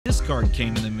This card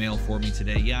came in the mail for me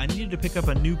today. Yeah, I needed to pick up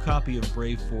a new copy of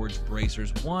Brave Forged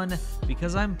Bracers. One,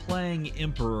 because I'm playing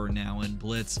Emperor now in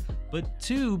Blitz, but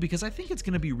two, because I think it's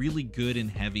going to be really good in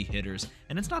heavy hitters.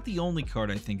 And it's not the only card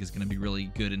I think is going to be really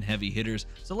good in heavy hitters,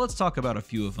 so let's talk about a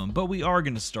few of them. But we are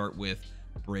going to start with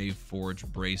Brave Forged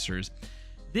Bracers.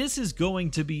 This is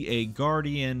going to be a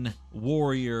Guardian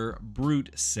Warrior Brute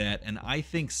set, and I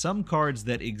think some cards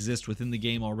that exist within the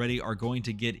game already are going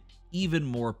to get even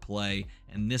more play,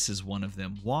 and this is one of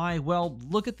them. Why? Well,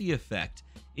 look at the effect.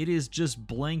 It is just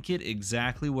blanket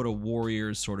exactly what a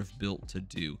warrior is sort of built to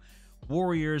do.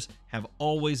 Warriors have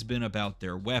always been about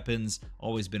their weapons,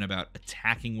 always been about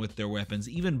attacking with their weapons.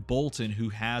 Even Bolton, who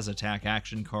has attack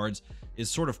action cards, is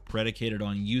sort of predicated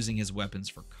on using his weapons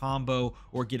for combo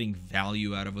or getting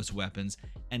value out of his weapons.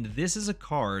 And this is a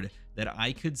card that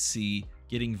I could see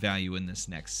getting value in this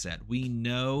next set. We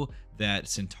know that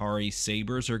Centauri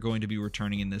Sabers are going to be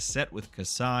returning in this set with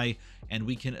Kasai, and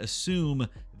we can assume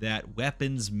that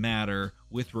weapons matter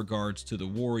with regards to the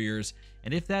warriors.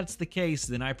 And if that's the case,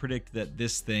 then I predict that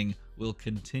this thing will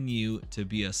continue to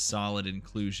be a solid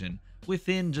inclusion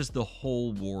within just the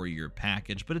whole warrior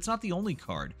package. But it's not the only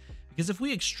card, because if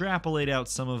we extrapolate out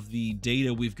some of the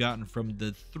data we've gotten from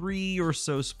the 3 or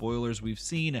so spoilers we've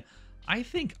seen, I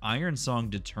think Ironsong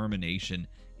Determination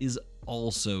is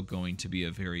also going to be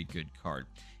a very good card.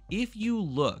 If you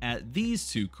look at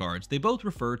these two cards, they both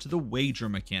refer to the wager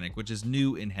mechanic, which is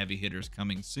new in heavy hitters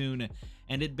coming soon,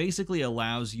 and it basically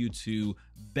allows you to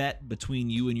bet between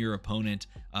you and your opponent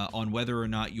on whether or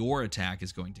not your attack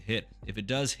is going to hit. If it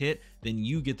does hit, then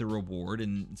you get the reward.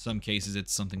 In some cases,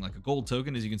 it's something like a gold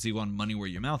token, as you can see on Money Where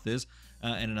Your Mouth Is,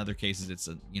 and in other cases, it's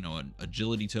an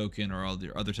agility token or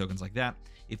other tokens like that.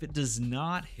 If it does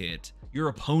not hit, your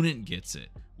opponent gets it,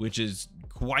 which is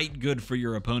quite good for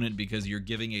your opponent because you're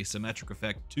giving a symmetric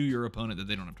effect to your opponent that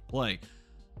they don't have to play.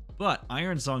 But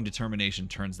Ironsong Determination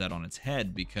turns that on its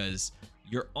head, because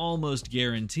you're almost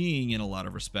guaranteeing in a lot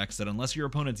of respects that unless your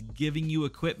opponent's giving you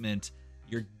equipment,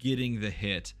 you're getting the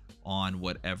hit on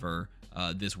whatever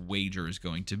this wager is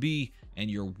going to be,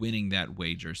 and you're winning that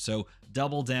wager. So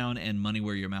Double Down and Money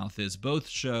Where Your Mouth Is both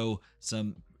show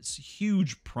some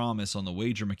huge promise on the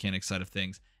wager mechanic side of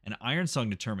things, and Ironsong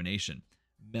Determination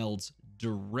melds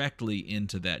directly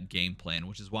into that game plan,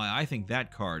 which is why I think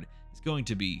that card is going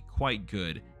to be quite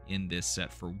good in this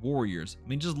set for warriors. I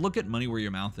mean, just look at Money Where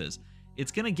Your Mouth Is.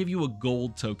 It's going to give you a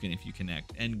gold token if you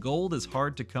connect, and gold is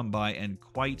hard to come by and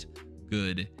quite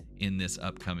good in this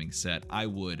upcoming set, I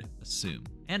would assume.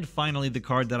 And finally, the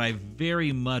card that I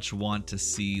very much want to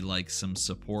see like some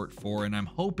support for, and I'm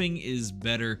hoping is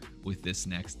better with this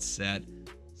next set,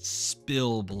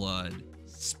 Spill Blood.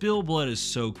 Spill Blood is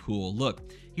so cool. Look,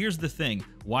 here's the thing.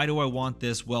 Why do I want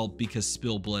this? Well, because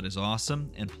Spill Blood is awesome,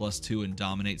 and +2 and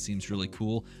Dominate seems really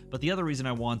cool. But the other reason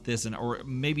I want this, or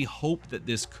maybe hope that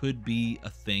this could be a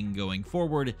thing going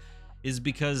forward, is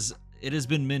because it has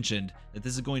been mentioned that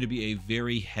this is going to be a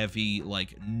very heavy,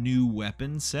 like, new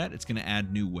weapon set. It's going to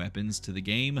add new weapons to the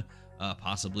game,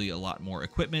 possibly a lot more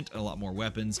equipment, a lot more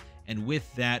weapons, and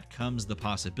with that comes the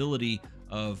possibility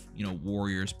of,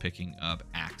 warriors picking up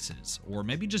axes, or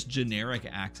maybe just generic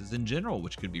axes in general,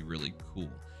 which could be really cool.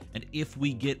 And if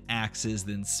we get axes,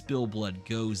 then Spill Blood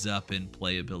goes up in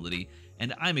playability,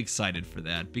 and I'm excited for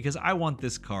that, because I want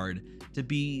this card to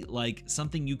be like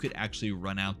something you could actually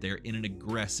run out there in an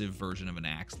aggressive version of an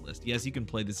axe list. Yes, you can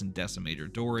play this in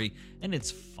Decimator Dory, and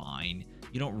it's fine.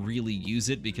 You don't really use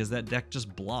it because that deck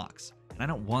just blocks, and I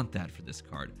don't want that for this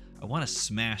card. I want to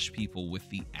smash people with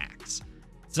the axe.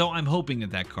 So I'm hoping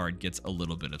that that card gets a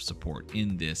little bit of support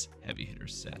in this heavy hitter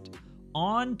set.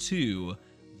 On to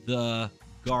the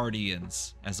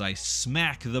Guardians, as I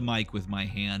smack the mic with my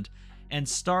hand, and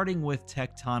starting with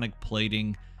Tectonic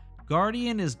Plating,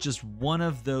 Guardian is just one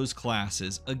of those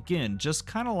classes, again, just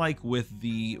kind of like with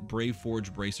the Brave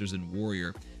Forged Bracers and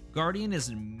Warrior, Guardian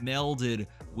is melded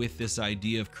with this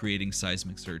idea of creating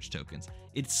Seismic Surge tokens.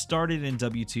 It started in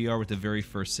WTR with the very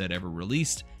first set ever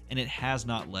released, and it has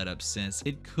not let up since.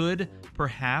 It could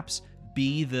perhaps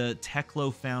be the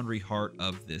Teklo Foundry Heart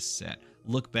of this set.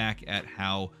 Look back at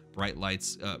how Bright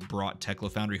Lights brought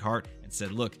Teklo Foundry Heart and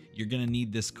said, look, you're going to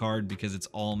need this card because it's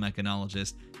all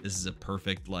Mechanologist. This is a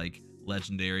perfect, like,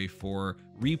 legendary for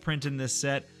reprint in this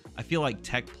set. I feel like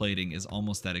Tech Plating is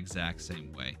almost that exact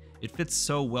same way. It fits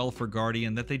so well for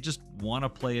Guardian that they just want to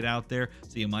play it out there,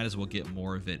 so you might as well get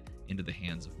more of it into the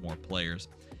hands of more players.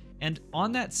 And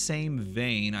on that same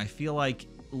vein, I feel like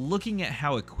looking at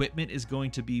how equipment is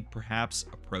going to be perhaps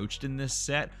approached in this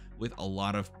set, with a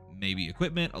lot of maybe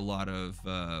equipment, a lot of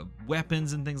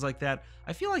weapons and things like that,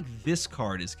 I feel like this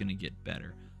card is going to get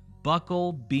better.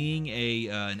 Buckle being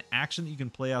an action that you can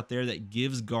play out there that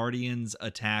gives Guardians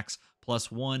attacks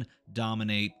 +1,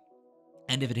 dominate,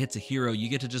 and if it hits a hero, you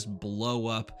get to just blow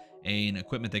up an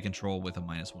equipment they control with a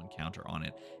 -1 counter on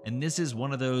it. And this is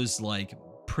one of those like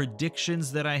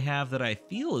predictions that I have that I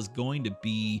feel is going to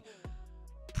be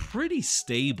pretty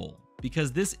stable,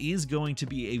 because this is going to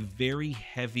be a very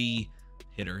heavy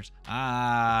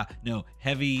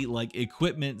heavy like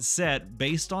equipment set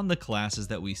based on the classes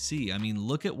that we see. I mean,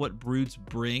 look at what brutes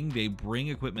bring. They bring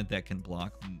equipment that can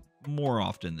block more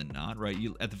often than not, right?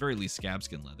 You, at the very least,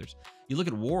 scabskin leathers. You look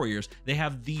at warriors, they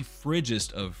have the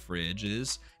frigist of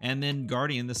fridges, and then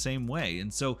guardian the same way.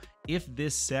 And so if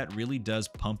this set really does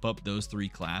pump up those 3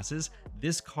 classes,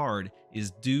 this card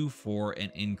is due for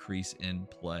an increase in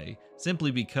play,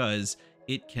 simply because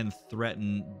it can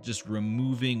threaten just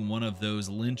removing one of those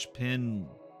linchpin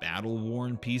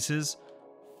battle-worn pieces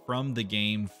from the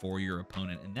game for your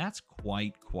opponent, and that's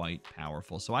quite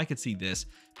powerful. So I could see this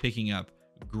picking up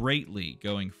greatly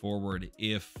going forward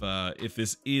if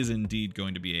this is indeed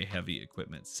going to be a heavy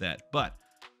equipment set. But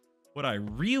what I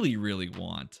really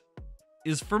want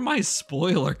is for my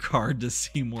spoiler card to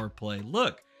see more play.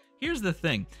 Look, here's the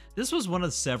thing. This was one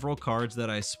of several cards that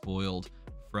I spoiled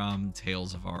from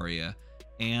Tales of Aria,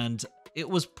 and it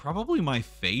was probably my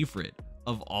favorite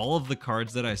of all of the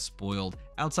cards that I spoiled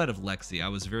outside of Lexi. I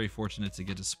was very fortunate to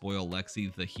get to spoil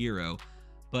Lexi the hero,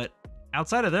 but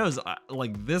outside of those,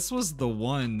 like, this was the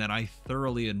one that I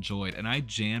thoroughly enjoyed, and I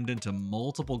jammed into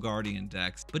multiple Guardian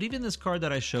decks. But even this card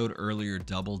that I showed earlier,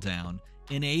 Double Down,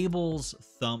 enables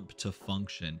Thump to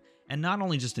function. And not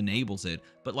only just enables it,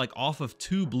 but like off of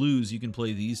 2 blues, you can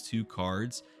play these 2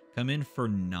 cards, come in for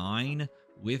 9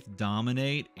 with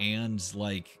Dominate, and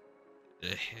like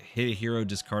hit a hero,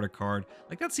 discard a card.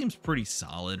 Like, that seems pretty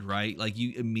solid, right? Like,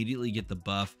 you immediately get the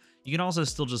buff. You can also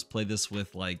still just play this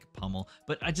with like Pummel,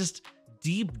 but I just,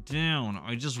 deep down,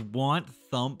 I just want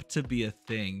Thump to be a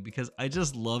thing, because I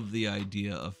just love the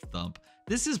idea of Thump.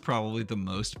 This is probably the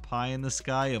most pie in the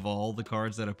sky of all the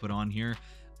cards that I put on here,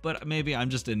 but maybe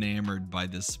I'm just enamored by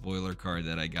this spoiler card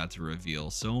that I got to reveal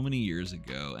so many years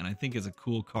ago, and I think it's a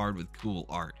cool card with cool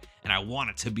art, and I want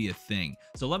it to be a thing.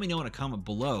 So let me know in a comment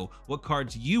below what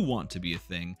cards you want to be a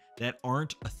thing that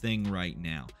aren't a thing right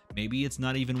now. Maybe it's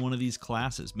not even one of these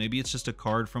classes. Maybe it's just a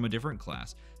card from a different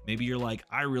class. Maybe you're like,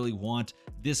 I really want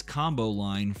this combo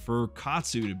line for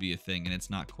Katsu to be a thing, and it's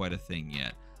not quite a thing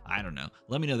yet. I don't know.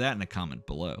 Let me know that in a comment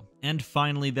below. And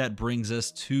finally, that brings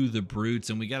us to the brutes,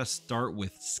 and we got to start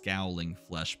with Scowling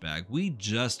Fleshbag. We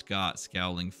just got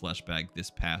Scowling Fleshbag this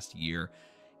past year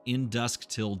in Dusk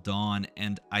Till Dawn,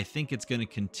 and I think it's going to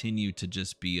continue to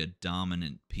just be a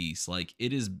dominant piece. Like,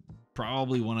 it is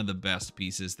probably one of the best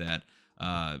pieces that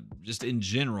just in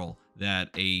general that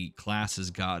a class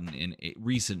has gotten in a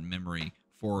recent memory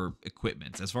for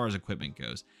equipment, as far as equipment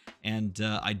goes. And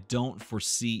I don't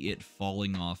foresee it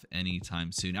falling off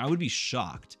anytime soon. I would be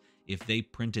shocked if they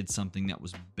printed something that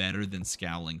was better than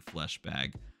Scowling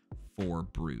Fleshbag for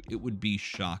Brute. It would be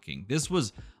shocking. This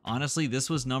was, honestly, this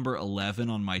was number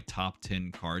 11 on my top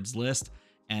 10 cards list,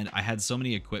 and I had so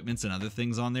many equipments and other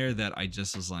things on there that I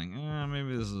just was like,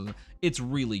 maybe this is... It's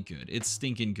really good. It's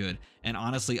stinking good. And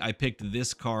honestly, I picked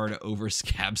this card over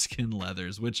Scabskin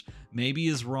Leathers, which maybe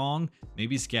is wrong.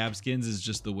 Maybe Scabskins is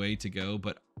just the way to go,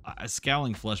 but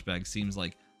Scowling Fleshbag seems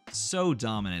like so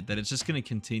dominant that it's just going to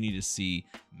continue to see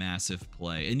massive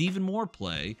play, and even more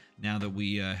play now that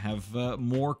we have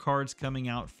more cards coming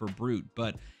out for Brute.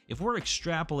 But if we're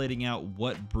extrapolating out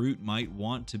what Brute might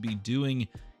want to be doing,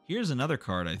 here's another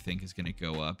card I think is going to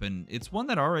go up, and it's one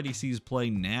that already sees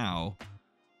play now,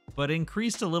 but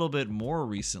increased a little bit more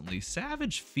recently.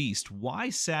 Savage Feast. Why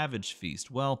Savage Feast?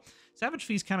 Well, Savage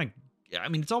Feast kind of, I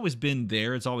mean, it's always been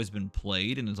there, it's always been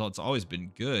played, and it's always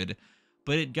been good,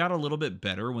 but it got a little bit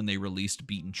better when they released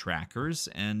Beaten Trackers,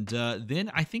 and then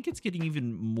I think it's getting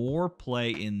even more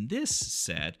play in this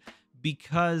set,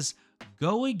 because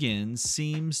Go Again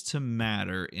seems to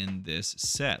matter in this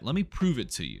set. Let me prove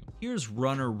it to you. Here's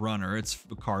Runner Runner. It's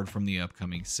a card from the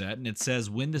upcoming set, and it says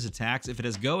when this attacks, if it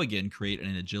has Go Again, create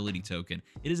an agility token.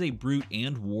 It is a brute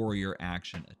and warrior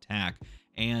action attack.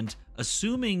 And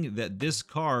assuming that this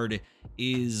card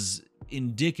is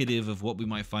indicative of what we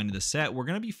might find in the set, we're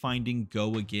going to be finding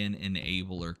Go Again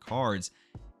enabler cards.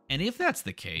 And if that's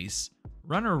the case,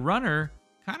 Runner Runner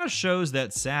kind of shows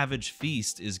that Savage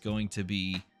Feast is going to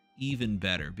be even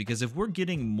better, because if we're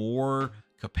getting more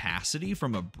capacity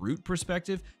from a brute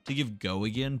perspective to give Go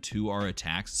Again to our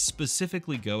attacks,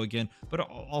 specifically Go Again, but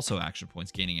also action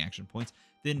points, gaining action points,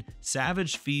 then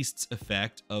Savage Feast's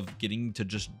effect of getting to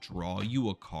just draw you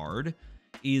a card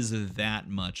is that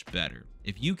much better.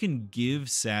 If you can give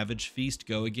Savage Feast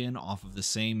Go Again off of the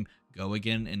same Go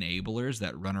Again enablers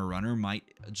that Runner might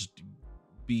just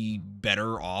be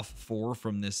better off for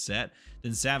from this set,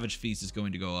 then Savage Feast is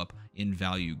going to go up in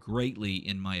value greatly,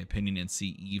 in my opinion, and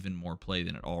see even more play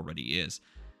than it already is.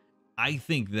 I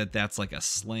think that that's like a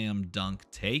slam dunk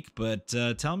take, but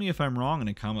tell me if I'm wrong in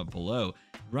a comment below.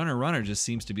 Runner just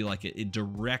seems to be like a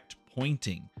direct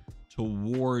pointing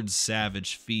towards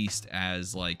Savage Feast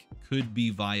as like could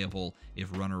be viable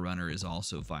if Runner is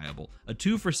also viable. A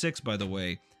 2 for 6, by the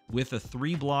way, with a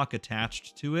 3 block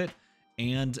attached to it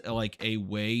and like a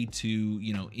way to,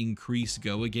 you know, increase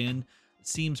Go Again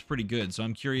seems pretty good. So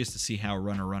I'm curious to see how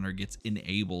Runner gets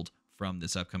enabled from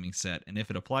this upcoming set, and if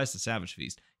it applies to Savage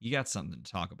Feast, you got something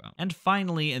to talk about. And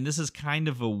finally, and this is kind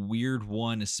of a weird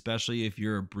one, especially if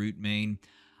you're a Brute main,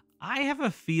 I have a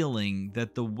feeling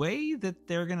that the way that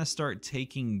they're gonna start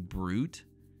taking Brute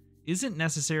isn't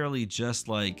necessarily just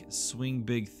like swing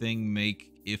big thing,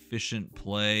 make efficient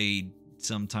play,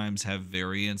 sometimes have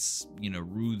variance, you know,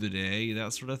 rue the day,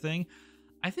 that sort of thing.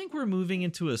 I think we're moving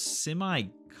into a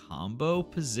semi-combo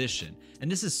position.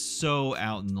 And this is so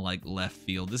out in like left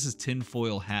field. This is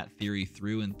tinfoil hat theory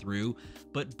through and through.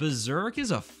 But Berserk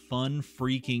is a fun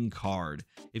freaking card.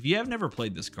 If you have never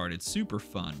played this card, it's super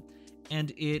fun.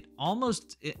 And it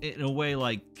almost, in a way,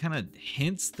 like kind of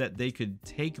hints that they could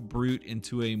take Brute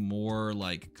into a more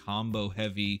like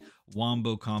combo-heavy,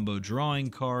 wombo combo drawing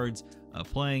cards,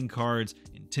 playing cards,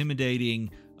 intimidating,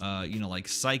 you know, like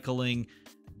cycling.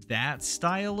 That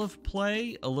style of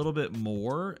play a little bit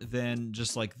more than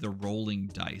just like the rolling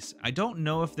dice. I don't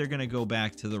know if they're going to go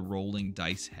back to the rolling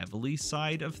dice heavily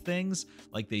side of things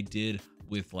like they did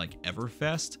with like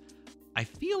Everfest. I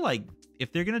feel like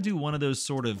if they're going to do one of those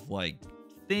sort of like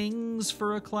things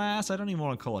for a class, I don't even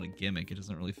want to call it a gimmick. It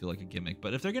doesn't really feel like a gimmick,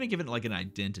 but if they're going to give it like an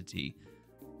identity,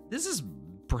 this is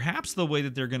perhaps the way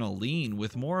that they're going to lean,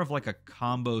 with more of like a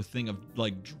combo thing of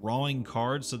like drawing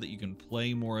cards so that you can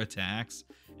play more attacks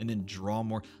and then draw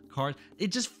more cards. It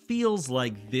just feels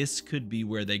like this could be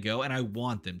where they go, and I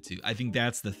want them to. I think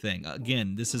that's the thing.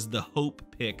 Again, this is the hope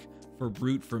pick for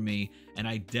Brute for me, and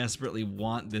I desperately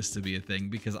want this to be a thing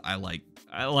because I like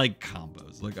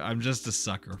combos. Like, I'm just a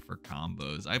sucker for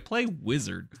combos. I play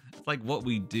Wizard. It's like what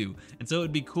we do. And so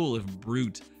it'd be cool if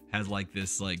Brute has like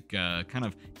this like kind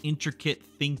of intricate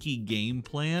thinky game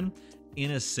plan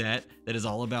in a set that is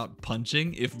all about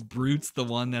punching. If Brute's the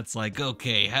one that's like,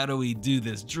 okay, how do we do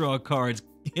this? Draw cards,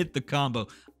 hit the combo.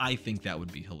 I think that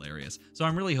would be hilarious. So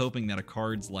I'm really hoping that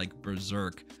cards like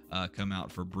Berserk come out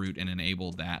for Brute and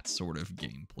enable that sort of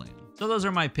game plan. So those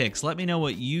are my picks. Let me know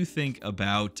what you think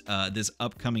about this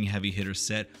upcoming heavy hitter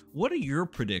set. What are your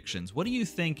predictions? What do you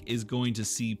think is going to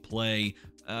see play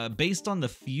based on the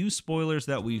few spoilers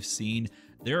that we've seen?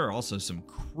 There are also some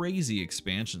crazy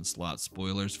expansion slot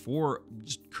spoilers for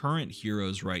just current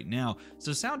heroes right now.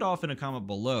 So sound off in a comment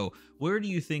below. Where do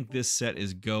you think this set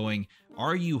is going?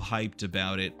 Are you hyped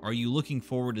about it? Are you looking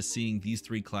forward to seeing these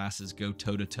 3 classes go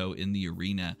toe-to-toe in the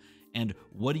arena? And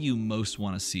what do you most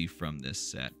want to see from this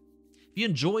set? If you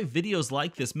enjoy videos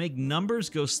like this, make numbers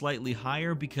go slightly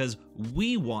higher, because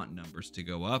we want numbers to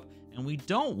go up and we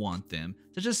don't want them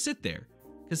to just sit there.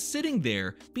 Because sitting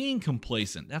there, being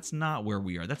complacent, that's not where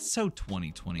we are. That's so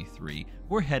 2023.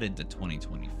 We're headed to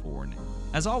 2024 now.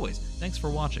 As always, thanks for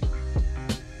watching.